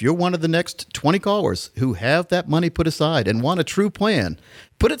 But if you're one of the next 20 callers who have that money put aside and want a true plan,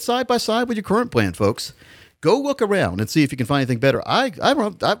 put it side by side with your current plan, folks. Go look around and see if you can find anything better. I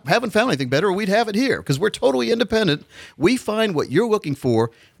haven't found anything better, or we'd have it here because we're totally independent. We find what you're looking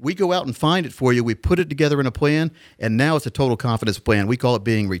for. We go out and find it for you. We put it together in a plan, and now it's a total confidence plan. We call it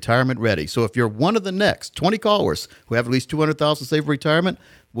being retirement ready. So if you're one of the next 20 callers who have at least $200,000 saved for retirement,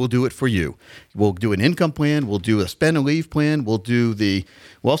 we'll do it for you. We'll do an income plan. We'll do a spend and leave plan. We'll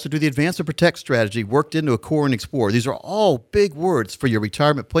also do the advance and protect strategy worked into a core and explore. These are all big words for your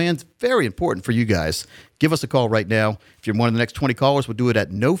retirement plans. Very important for you guys. Give us a call right now. If you're one of the next 20 callers, we'll do it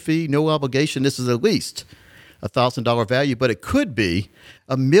at no fee, no obligation. This is at least $1,000 value, but it could be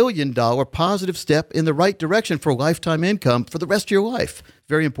 $1 million positive step in the right direction for lifetime income for the rest of your life.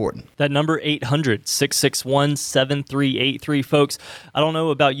 Very important. That number, 800-661-7383. Folks, I don't know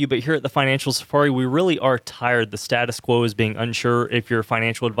about you, but here at the Financial Safari, we really are tired. The status quo is being unsure if your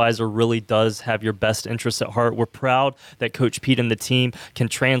financial advisor really does have your best interests at heart. We're proud that Coach Pete and the team can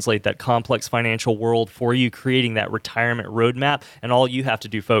translate that complex financial world for you, creating that retirement roadmap. And all you have to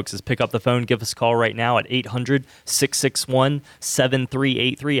do, folks, is pick up the phone, give us a call right now at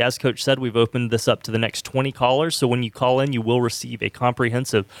 800-661-7383. As Coach said, we've opened this up to the next 20 callers. So when you call in, you will receive a comprehensive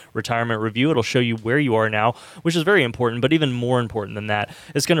retirement review. It'll show you where you are now, which is very important, but even more important than that,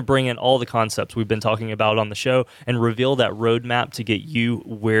 it's going to bring in all the concepts we've been talking about on the show and reveal that roadmap to get you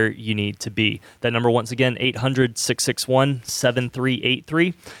where you need to be. That number, once again,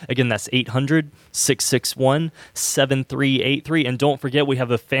 800-661-7383. Again, that's 800-661-7383. And don't forget, we have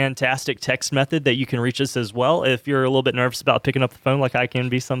a fantastic text method that you can reach us as well. If you're a little bit nervous about picking up the phone like I can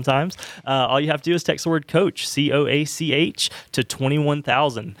be sometimes, all you have to do is text the word COACH, COACH, to 21,000.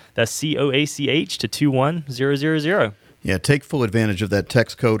 That's COACH to 21000. Yeah, take full advantage of that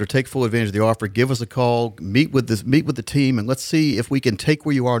text code or take full advantage of the offer. Give us a call, meet with the team, and let's see if we can take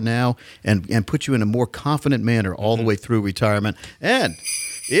where you are now and put you in a more confident manner all the way through retirement. And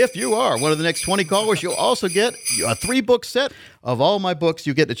if you are one of the next 20 callers, you'll also get a 3-book set of all my books.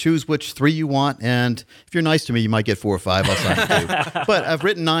 You get to choose which 3 you want, and if you're nice to me, you might get 4 or 5. I'll sign it too. But I've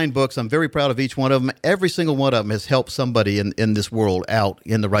written 9 books. I'm very proud of each one of them. Every single one of them has helped somebody in this world out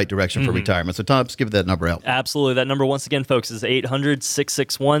in the right direction for retirement. So, Tom, just give that number out. Absolutely. That number, once again, folks, is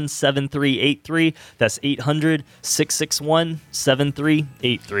 800-661-7383. That's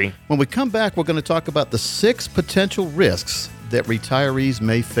 800-661-7383. When we come back, we're going to talk about the 6 potential risks that retirees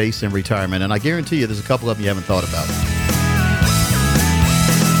may face in retirement. And I guarantee you there's a couple of them you haven't thought about.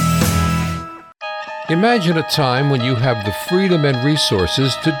 Imagine a time when you have the freedom and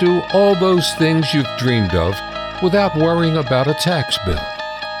resources to do all those things you've dreamed of without worrying about a tax bill.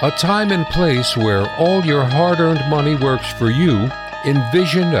 A time and place where all your hard-earned money works for you.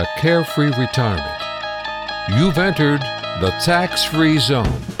 Envision a carefree retirement. You've entered the tax-free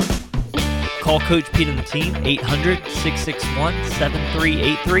zone. Call Coach Pete and the team,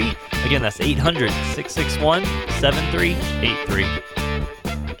 800-661-7383. Again, that's 800-661-7383.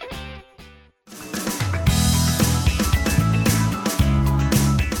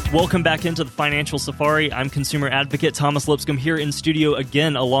 Welcome back into the Financial Safari. I'm consumer advocate Thomas Lipscomb here in studio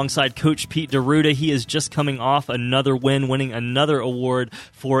again alongside Coach Pete D'Arruda. He is just coming off another win, winning another award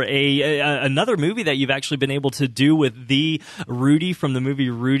for another movie that you've actually been able to do with the Rudy from the movie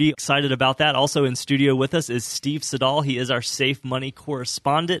Rudy. Excited about that. Also in studio with us is Steve Siddall. He is our Safe Money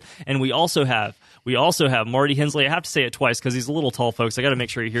correspondent. And we also have Marty Hensley. I have to say it twice because he's a little tall, folks. I got to make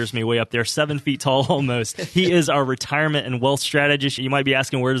sure he hears me way up there. 7 feet tall almost. He is our retirement and wealth strategist. You might be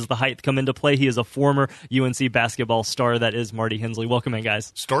asking, where does the height come into play? He is a former UNC basketball star. That is Marty Hensley. Welcome in,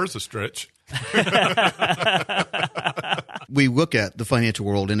 guys. Star's a stretch. We look at the financial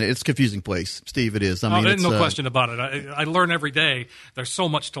world, and it's a confusing place. Steve, it is. I mean, no question about it. I learn every day. There's so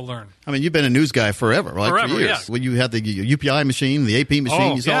much to learn. I mean, you've been a news guy forever, right? Forever, for years. Yeah. When you had the UPI machine, the AP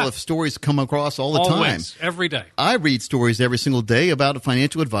machine, you saw the stories come across all the Always, time. every day. I read stories every single day about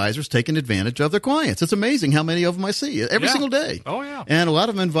financial advisors taking advantage of their clients. It's amazing how many of them I see every single day. Oh, yeah. And a lot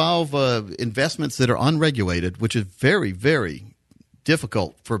of them involve investments that are unregulated, which is very, very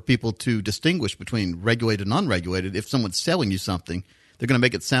difficult for people to distinguish between regulated and unregulated. If someone's selling you something, they're going to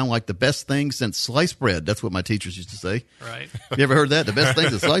make it sound like the best thing since sliced bread. That's what my teachers used to say. Right. You ever heard that? The best thing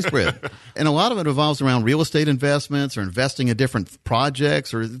is sliced bread. And a lot of it revolves around real estate investments or investing in different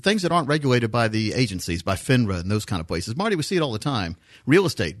projects or things that aren't regulated by the agencies, by FINRA and those kind of places. Marty, we see it all the time. Real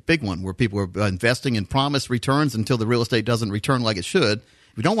estate, big one, where people are investing in promised returns until the real estate doesn't return like it should.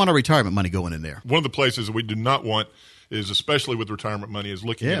 We don't want our retirement money going in there. One of the places that we do not want is, especially with retirement money, is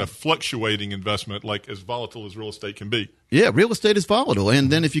looking at a fluctuating investment like as volatile as real estate can be. Yeah, real estate is volatile. And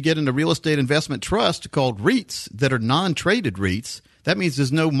then if you get into real estate investment trust called REITs that are non-traded REITs, That means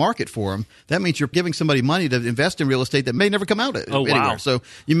there's no market for them. That means you're giving somebody money to invest in real estate that may never come out anywhere. Wow. So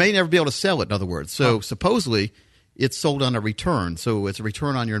you may never be able to sell it, in other words. So supposedly it's sold on a return. So it's a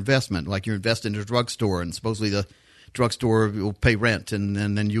return on your investment, like you invest in a drugstore, and supposedly the drugstore will pay rent, and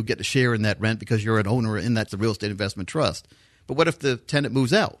then you get to share in that rent because you're an owner in that real estate investment trust. But what if the tenant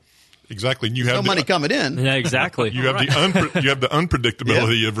moves out? Exactly. And you have no money coming in. Yeah, exactly. You have you have the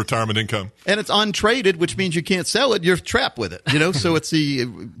unpredictability of retirement income. And it's untraded, which means you can't sell it. You're trapped with it. So it's the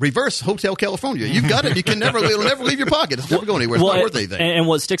reverse Hotel California. You've got it. You can it'll never leave your pocket. It's never going anywhere. It's not worth anything. And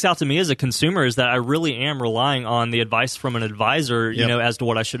what sticks out to me as a consumer is that I really am relying on the advice from an advisor, as to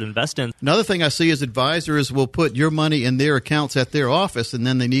what I should invest in. Another thing I see is advisors will put your money in their accounts at their office, and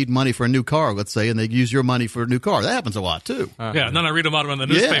then they need money for a new car, let's say, and they use your money for a new car. That happens a lot, too. Yeah, and then I read about them in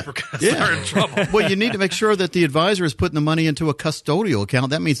the newspaper because they're in trouble. Well, you need to make sure that the advisor is putting the money into a custodial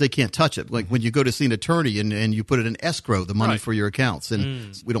account. That means they can't touch it. Like when you go to see an attorney and you put it in escrow, the money for your accounts.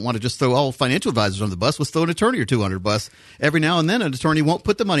 And we don't want to just throw all financial advisors on the bus. Let's throw an attorney or two under the bus. Every now and then an attorney won't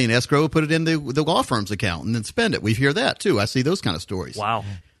put the money in escrow, put it in the law firm's account and then spend it. We hear that, too. I see those kind of stories. Wow.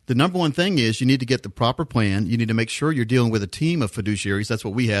 The number one thing is you need to get the proper plan. You need to make sure you're dealing with a team of fiduciaries. That's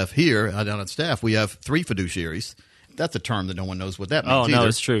what we have here down on staff. We have 3 fiduciaries. That's a term that no one knows what that means either. No,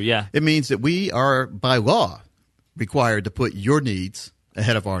 it's true, yeah. It means that we are, by law, required to put your needs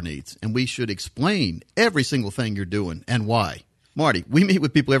ahead of our needs. And we should explain every single thing you're doing and why. Marty, we meet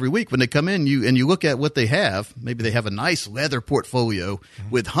with people every week. When they come in, you look at what they have. Maybe they have a nice leather portfolio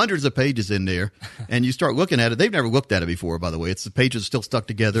with hundreds of pages in there, and you start looking at it. They've never looked at it before, by the way. It's the pages still stuck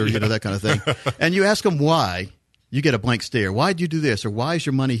together, that kind of thing. And you ask them why. You get a blank stare. Why did you do this? Or why is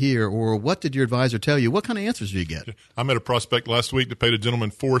your money here? Or what did your advisor tell you? What kind of answers do you get? I met a prospect last week that paid a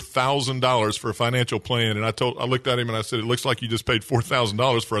gentleman $4,000 for a financial plan. And I looked at him and I said, it looks like you just paid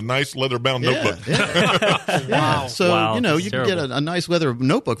 $4,000 for a nice leather-bound notebook. Yeah. Wow. So, you can terrible. get a nice leather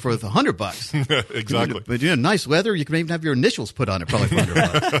notebook for $100. Exactly. But nice leather, you can even have your initials put on it probably for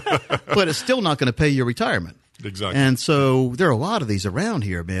 $100. But it's still not going to pay your retirement. Exactly. And so there are a lot of these around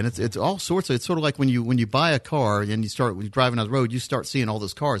here, man. It's all sorts of. It's sort of like when you buy a car and when you're driving on the road, you start seeing all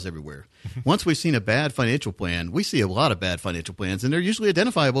those cars everywhere. Once we've seen a bad financial plan, we see a lot of bad financial plans, and they're usually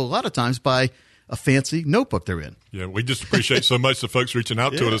identifiable a lot of times by a fancy notebook they're in. Yeah, we just appreciate so much the folks reaching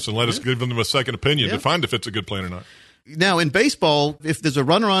out to us and let us give them a second opinion to find if it's a good plan or not. Now, in baseball, if there's a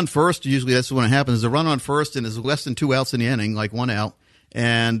runner on first, usually that's when it happens. There's a runner on first and there's less than 2 outs in the inning, like 1 out.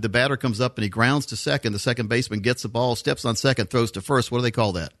 And the batter comes up and he grounds to second. The second baseman gets the ball, steps on second, throws to first. What do they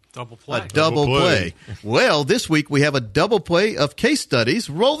call that? Double play. A double play. Well, this week we have a double play of case studies.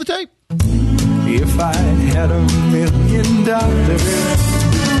 Roll the tape. If I had $1 million,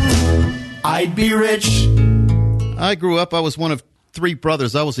 I'd be rich. I grew up, I was one of 3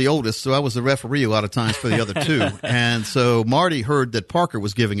 brothers. I was the oldest, so I was the referee a lot of times for the other 2. And so Marty heard that Parker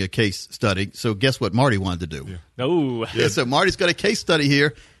was giving a case study. So guess what Marty wanted to do? Yeah. Oh. Yeah, so Marty's got a case study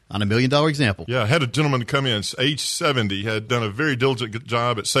here on $1 million example. Yeah, I had a gentleman come in, age 70, had done a very diligent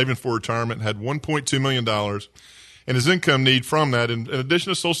job at saving for retirement, had $1.2 million. And his income need from that, in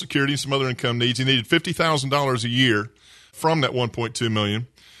addition to Social Security and some other income needs, he needed $50,000 a year from that $1.2 million.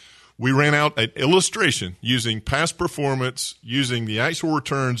 We ran out an illustration using past performance, using the actual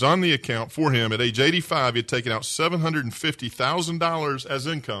returns on the account for him. At age 85, he had taken out $750,000 as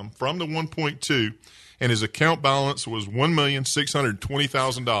income from the 1.2, and his account balance was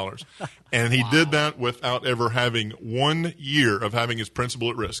 $1,620,000. And he did that without ever having 1 year of having his principal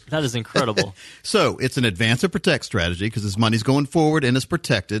at risk. That is incredible. So it's an advance and protect strategy because his money's going forward and is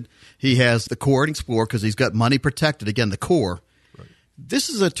protected. He has the core and explore because he's got money protected. Again, the core. This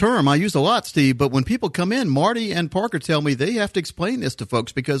is a term I use a lot, Steve, but when people come in, Marty and Parker tell me they have to explain this to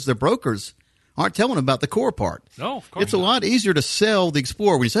folks because their brokers aren't telling them about the core part. No, of course It's a lot easier to sell the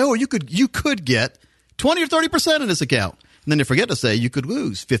Explorer when you say, you could get 20 or 30% in this account. And then they forget to say you could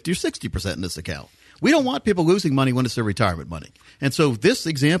lose 50 or 60% in this account. We don't want people losing money when it's their retirement money. And so this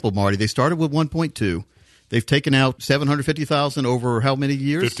example, Marty, they started with 1.2. They've taken out $750,000 over how many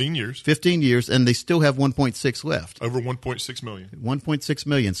years? 15 years. 15 years, and they still have 1.6 left. Over 1.6 million. 1.6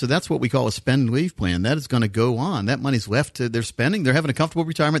 million. So that's what we call a spend and leave plan. That is going to go on. That money's left to their spending. They're having a comfortable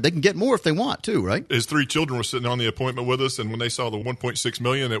retirement. They can get more if they want to, right? His 3 children were sitting on the appointment with us, and when they saw the 1.6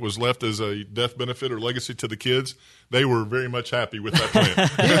 million that was left as a death benefit or legacy to the kids, they were very much happy with that plan.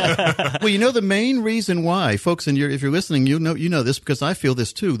 Yeah. Well, you know, the main reason why, folks, and if you're listening, you know this because I feel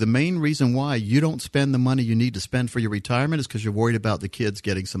this too. The main reason why you don't spend the money you need to spend for your retirement is because you're worried about the kids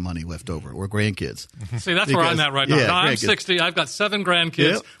getting some money left over or grandkids. See, that's where I'm at right now. Yeah, Now, I'm 60. I've got 7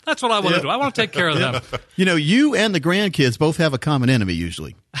 grandkids. Yep. That's what I want to do. I want to take care of them. You know, you and the grandkids both have a common enemy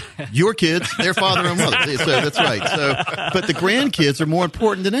usually. Your kids, their father and mother. So that's right. So, but the grandkids are more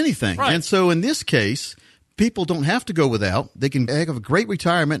important than anything. Right. And so in this case, people don't have to go without. They can have a great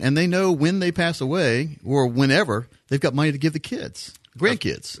retirement, and they know when they pass away or whenever they've got money to give the kids.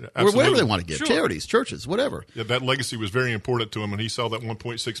 Grandkids, or whatever they want to give, Sure. charities, churches, whatever. Yeah, that legacy was very important to him. When he saw that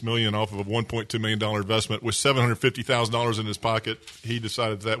 $1.6 million off of a $1.2 million investment with $750,000 in his pocket, he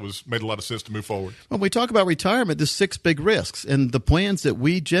decided that made a lot of sense to move forward. When we talk about retirement, there's 6 big risks, and the plans that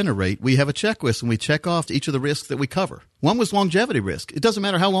we generate, we have a checklist, and we check off each of the risks that we cover. One was longevity risk. It doesn't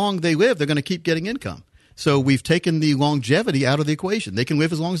matter how long they live; they're going to keep getting income. So we've taken the longevity out of the equation. They can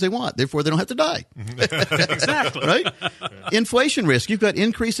live as long as they want. Therefore, they don't have to die. Exactly. Right? Inflation risk. You've got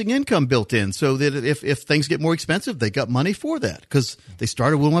increasing income built in so that if things get more expensive, they got money for that because they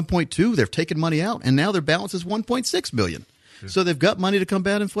started with 1.2. They're taking money out, and now their balance is 1.6 billion. So they've got money to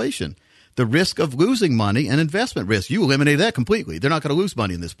combat inflation. The risk of losing money and investment risk. You eliminate that completely. They're not going to lose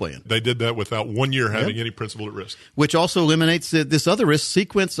money in this plan. They did that without 1 year having any principal at risk. Which also eliminates this other risk,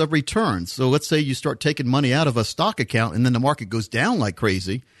 sequence of returns. So let's say you start taking money out of a stock account and then the market goes down like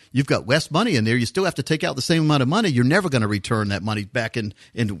crazy. You've got less money in there. You still have to take out the same amount of money. You're never going to return that money back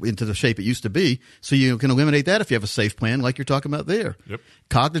into the shape it used to be. So you can eliminate that if you have a safe plan like you're talking about there. Yep.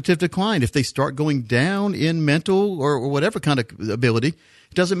 Cognitive decline. If they start going down in mental or whatever kind of ability,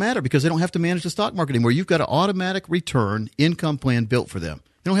 it doesn't matter because they don't have to manage the stock market anymore. You've got an automatic return income plan built for them.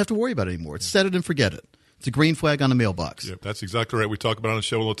 They don't have to worry about it anymore. It's set it and forget it. It's a green flag on the mailbox. Yep, that's exactly right. We talk about it on the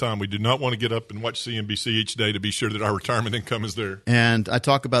show all the time. We do not want to get up and watch CNBC each day to be sure that our retirement income is there. And I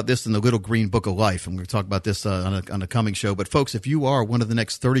talk about this in the Little Green Book of Life. I'm going to talk about this on a coming show. But, folks, if you are one of the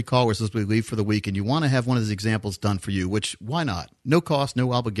next 30 callers as we leave for the week and you want to have one of these examples done for you, which why not? No cost,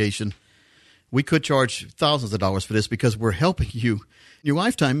 no obligation. We could charge thousands of dollars for this because we're helping you in your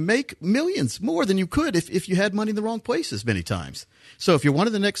lifetime make millions more than you could if you had money in the wrong places many times. So if you're one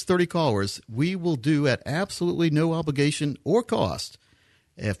of the next 30 callers, we will do at absolutely no obligation or cost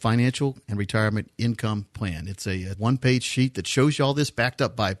a financial and retirement income plan. It's a one-page sheet that shows you all this backed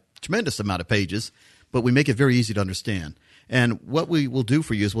up by a tremendous amount of pages, but we make it very easy to understand. And what we will do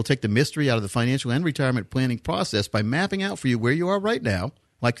for you is we'll take the mystery out of the financial and retirement planning process by mapping out for you where you are right now.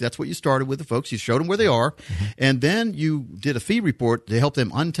 Like that's what you started with the folks. You showed them where they are. Mm-hmm. And then you did a fee report to help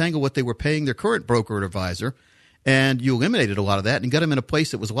them untangle what they were paying their current broker or advisor. And you eliminated a lot of that and got them in a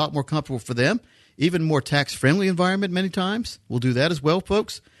place that was a lot more comfortable for them, even more tax-friendly environment many times. We'll do that as well,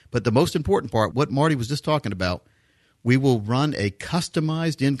 folks. But the most important part, what Marty was just talking about, we will run a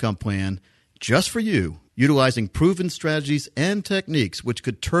customized income plan just for you, utilizing proven strategies and techniques which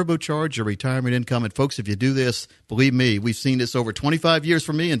could turbocharge your retirement income. And, folks, if you do this, believe me, we've seen this over 25 years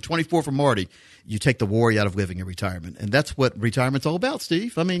for me and 24 for Marty. You take the worry out of living in retirement. And that's what retirement's all about,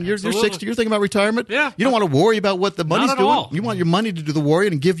 Steve. I mean, you're 60. You're thinking about retirement. Yeah. You don't want to worry about what the money's Not at doing. all. You want your money to do the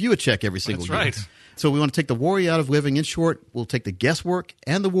worrying and give you a check every single year. That's right. So we want to take the worry out of living. In short, we'll take the guesswork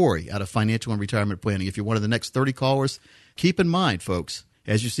and the worry out of financial and retirement planning. If you're one of the next 30 callers, keep in mind, folks,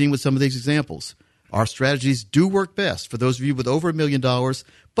 as you've seen with some of these examples, our strategies do work best for those of you with over $1 million,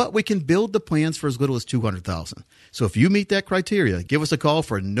 but we can build the plans for as little as $200,000. So if you meet that criteria, give us a call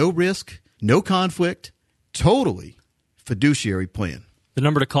for a no risk, no conflict, totally fiduciary plan. The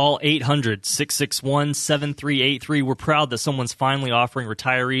number to call, 800-661-7383. We're proud that someone's finally offering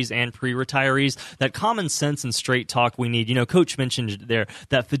retirees and pre-retirees that common sense and straight talk we need. You know, Coach mentioned there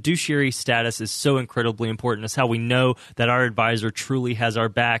that fiduciary status is so incredibly important. It's how we know that our advisor truly has our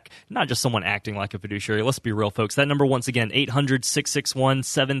back, not just someone acting like a fiduciary. Let's be real, folks. That number, once again,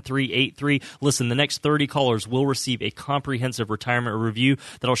 800-661-7383. Listen, the next 30 callers will receive a comprehensive retirement review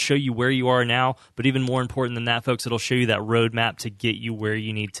that'll show you where you are now, but even more important than that, folks, it'll show you that roadmap to get you where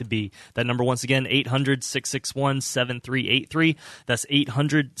you need to be. That number, once again, 800-661-7383. That's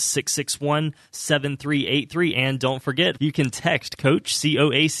 800-661-7383. And don't forget, you can text COACH,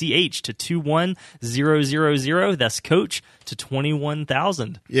 COACH, to 21000. That's COACH to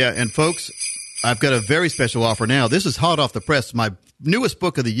 21,000. Yeah, and folks, I've got a very special offer now. This is hot off the press. My newest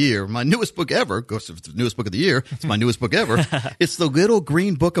book of the year, my newest book ever. Of course, if it's the newest book of the year, it's my newest book ever. It's the Little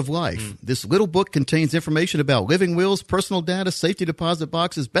Green Book of Life. This little book contains information about living wills, personal data, safety deposit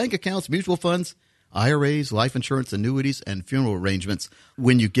boxes, bank accounts, mutual funds, IRAs, life insurance, annuities, and funeral arrangements.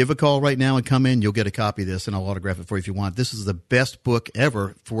 When you give a call right now and come in, you'll get a copy of this, and I'll autograph it for you if you want. This is the best book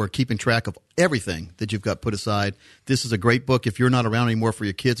ever for keeping track of everything that you've got put aside. This is a great book if you're not around anymore for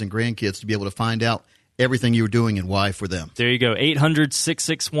your kids and grandkids to be able to find out everything you were doing and why for them. There you go.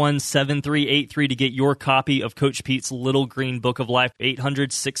 800-661-7383 to get your copy of Coach Pete's Little Green Book of Life.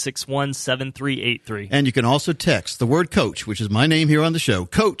 800-661-7383. And you can also text the word coach, which is my name here on the show,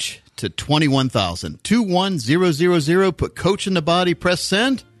 coach, to 21000. 21000. Put coach in the body, press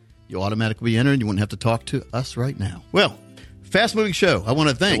send. You'll automatically be entered. You wouldn't have to talk to us right now. Well, fast-moving show. I want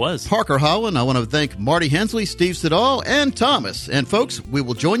to thank Parker Holland. I want to thank Marty Hensley, Steve Siddall, and Thomas. And, folks, we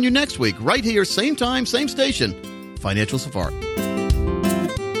will join you next week right here, same time, same station, Financial Safari.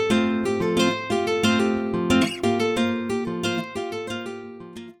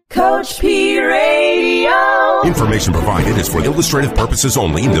 Coach P Radio. Information provided is for illustrative purposes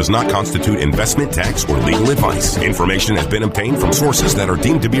only and does not constitute investment, tax, or legal advice. Information has been obtained from sources that are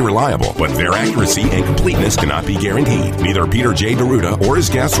deemed to be reliable, but their accuracy and completeness cannot be guaranteed. Neither Peter J. D'Arruda or his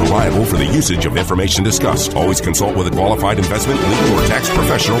guests are liable for the usage of information discussed. Always consult with a qualified investment, legal, or tax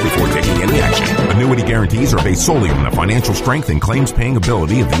professional before taking any action. Annuity guarantees are based solely on the financial strength and claims-paying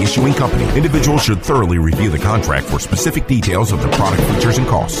ability of the issuing company. Individuals should thoroughly review the contract for specific details of the product features and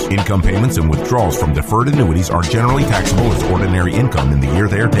costs. Income payments and withdrawals from deferred annuities are generally taxable as ordinary income in the year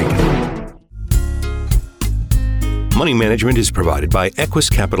they are taken. Money management is provided by Equus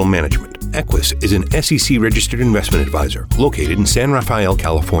Capital Management. Equus is an SEC-registered investment advisor located in San Rafael,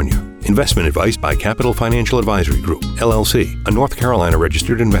 California. Investment advice by Capital Financial Advisory Group, LLC, a North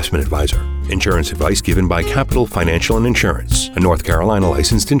Carolina-registered investment advisor. Insurance advice given by Capital Financial and Insurance, a North Carolina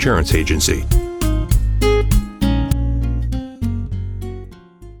licensed insurance agency.